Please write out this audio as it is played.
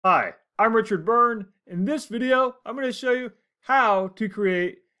Hi, I'm Richard Byrne. In this video, I'm going to show you how to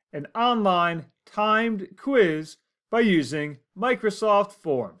create an online timed quiz by using Microsoft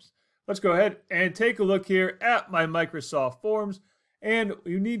Forms. Let's go ahead and take a look here at my Microsoft Forms, and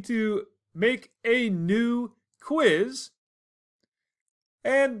you need to make a new quiz.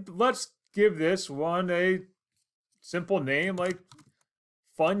 And let's give this one a simple name like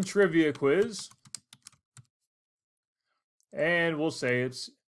Fun Trivia Quiz. And we'll say it's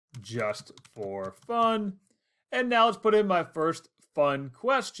just for fun. And now let's put in my first fun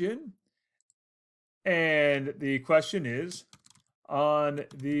question. And the question is, on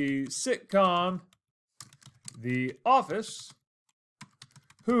the sitcom The Office,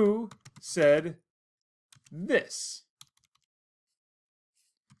 who said this?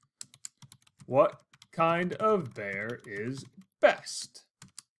 What kind of bear is best?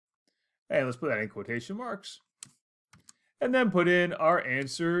 And let's put that in quotation marks. And then put in our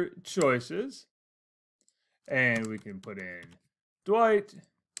answer choices. And we can put in Dwight,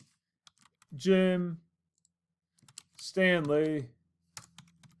 Jim, Stanley,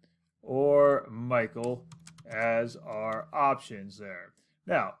 or Michael as our options there.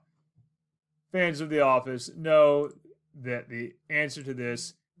 Now, fans of The Office know that the answer to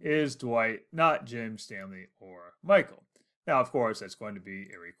this is Dwight, not Jim, Stanley, or Michael. Now, of course, that's going to be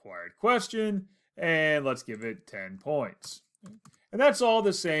a required question. And let's give it 10 points. And that's all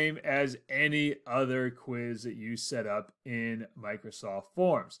the same as any other quiz that you set up in Microsoft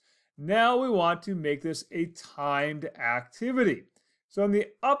Forms. Now we want to make this a timed activity. So in the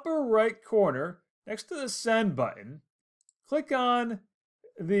upper right corner, next to the send button, click on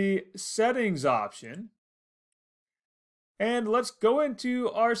the settings option. And let's go into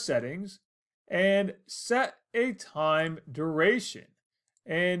our settings and set a time duration.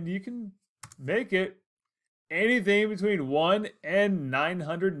 And you can make it anything between 1 and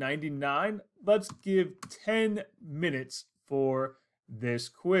 999. Let's give 10 minutes for this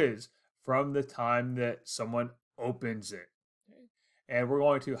quiz from the time that someone opens it. And we're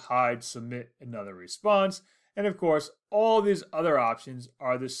going to hide, submit another response. And of course, all these other options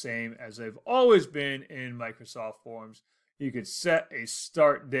are the same as they've always been in Microsoft Forms. You could set a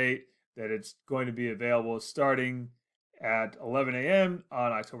start date that it's going to be available starting at 11 a.m.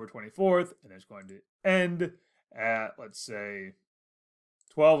 on October 24th, and it's going to end at, let's say,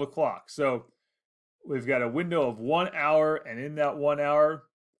 12 o'clock. So we've got a window of 1 hour, and in that 1 hour,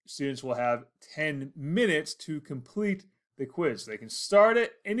 students will have 10 minutes to complete the quiz. They can start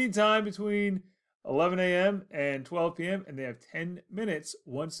it anytime between 11 a.m. and 12 p.m., and they have 10 minutes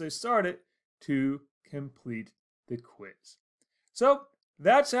once they start it to complete the quiz. So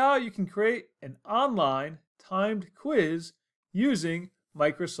that's how you can create an online timed quiz using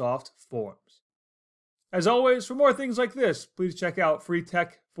Microsoft Forms. As always, for more things like this, please check out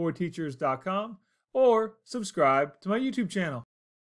freetech4teachers.com or subscribe to my YouTube channel.